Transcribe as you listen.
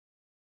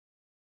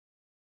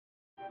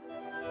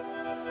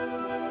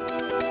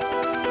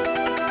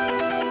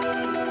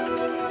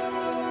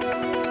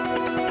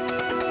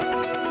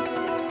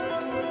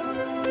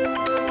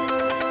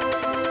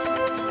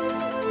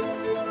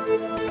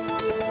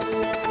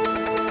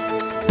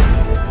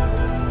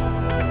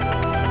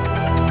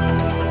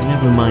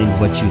Never mind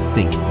what you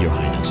think, Your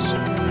Highness.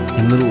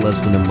 In little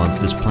less than a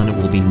month, this planet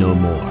will be no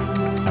more.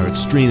 Our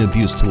extreme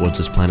abuse towards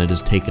this planet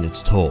has taken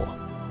its toll.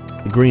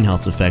 The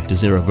greenhouse effect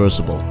is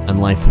irreversible, and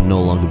life can no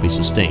longer be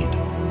sustained.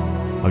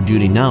 Our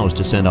duty now is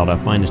to send out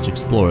our finest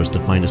explorers to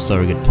find a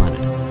surrogate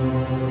planet.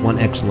 One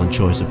excellent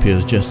choice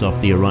appears just off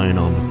the Orion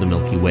arm of the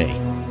Milky Way,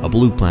 a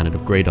blue planet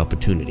of great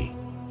opportunity.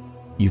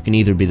 You can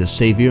either be the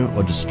savior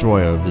or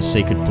destroyer of this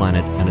sacred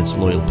planet and its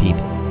loyal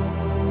people.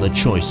 The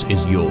choice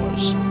is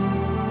yours.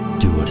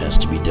 Do what has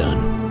to be done.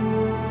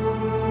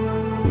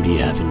 Who do you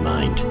have in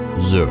mind?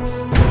 Zerf.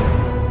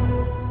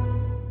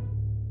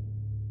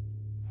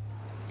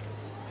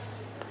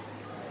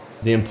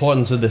 The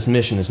importance of this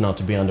mission is not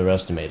to be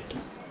underestimated.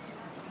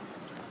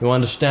 You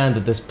understand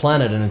that this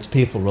planet and its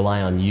people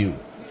rely on you.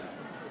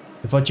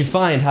 If what you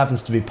find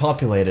happens to be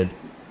populated,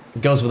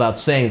 it goes without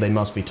saying they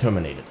must be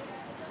terminated.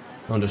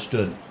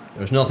 Understood.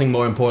 There's nothing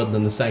more important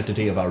than the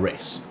sanctity of our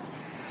race.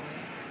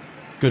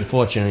 Good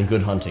fortune and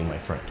good hunting, my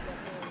friend.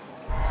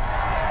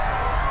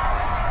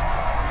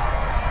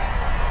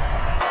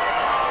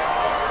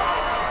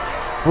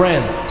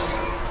 Friends,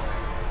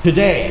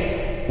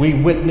 today we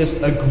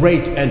witness a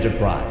great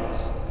enterprise.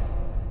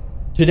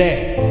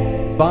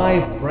 Today,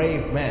 5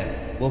 brave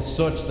men will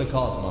search the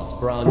cosmos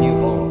for our new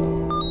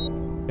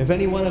home. If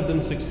any one of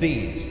them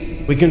succeeds,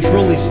 we can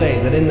truly say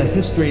that in the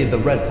history of the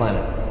Red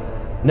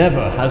Planet,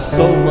 never has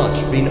so much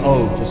been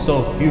owed to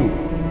so few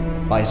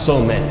by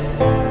so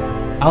many.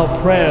 Our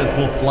prayers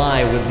will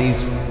fly with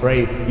these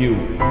brave few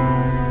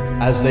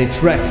as they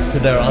trek to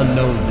their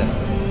unknown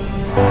destiny.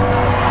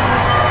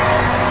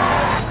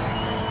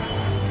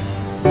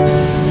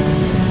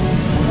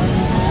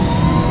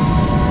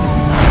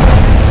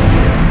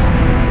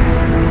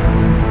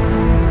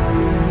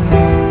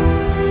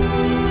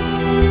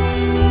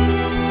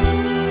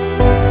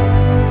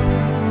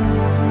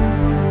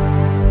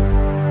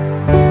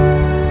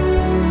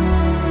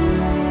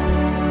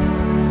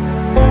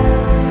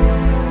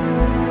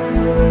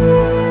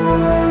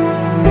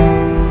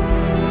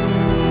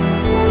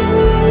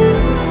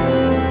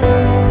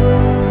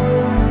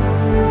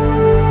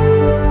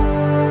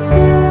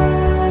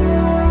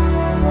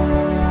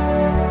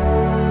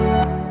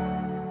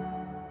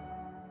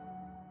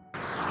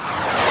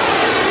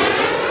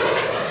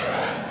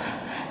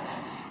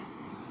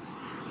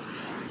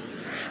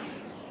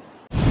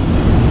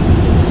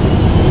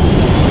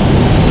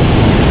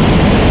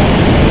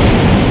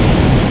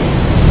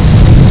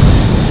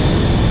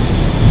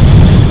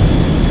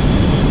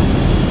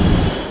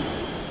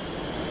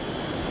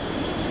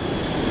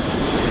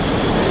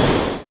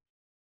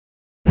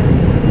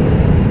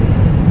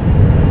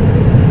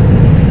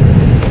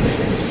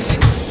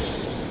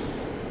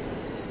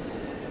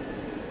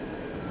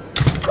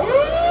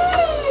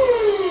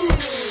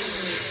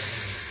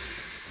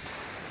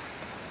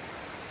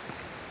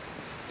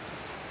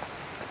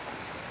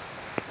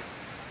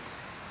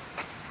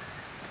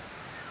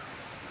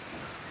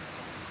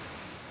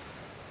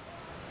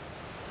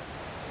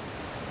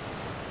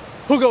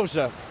 Who goes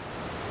there?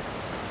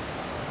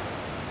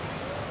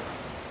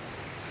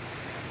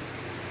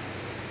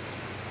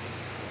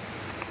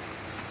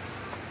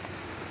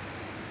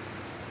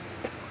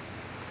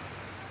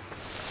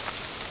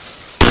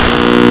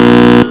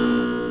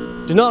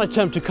 Do not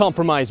attempt to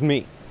compromise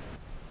me.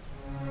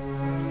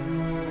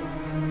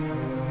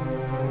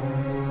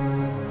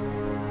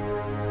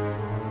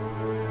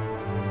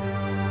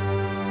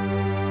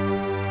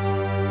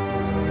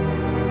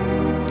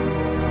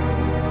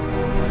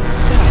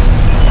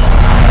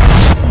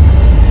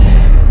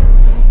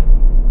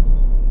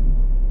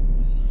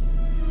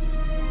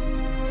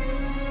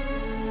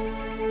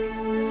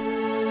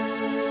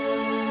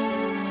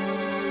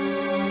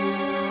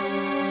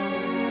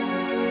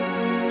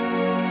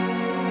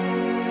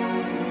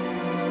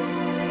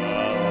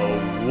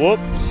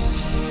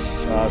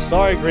 Whoops.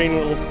 Sorry, green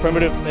little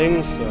primitive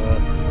things.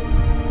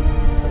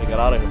 Gotta get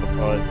out of here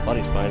before his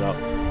buddies find out.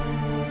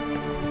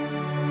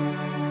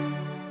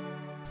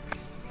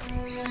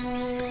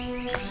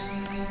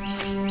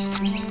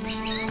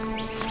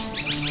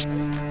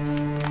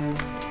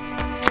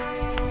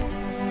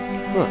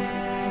 Huh.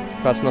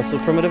 Perhaps not so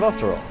primitive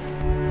after all.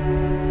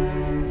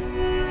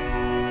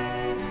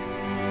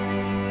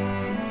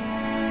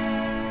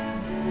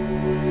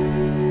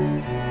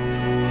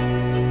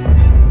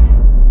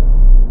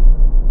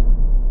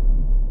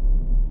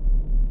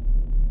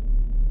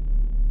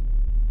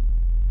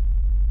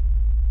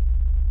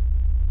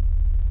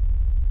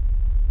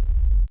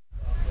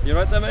 You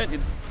right there, mate? You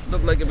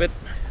look like a bit...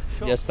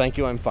 Sure. Yes, thank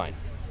you, I'm fine.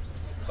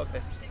 Okay.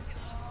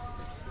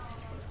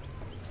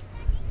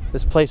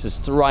 This place is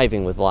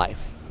thriving with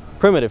life.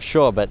 Primitive,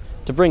 sure, but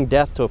to bring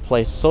death to a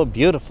place so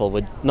beautiful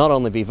would not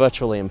only be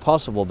virtually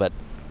impossible, but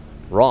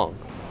wrong.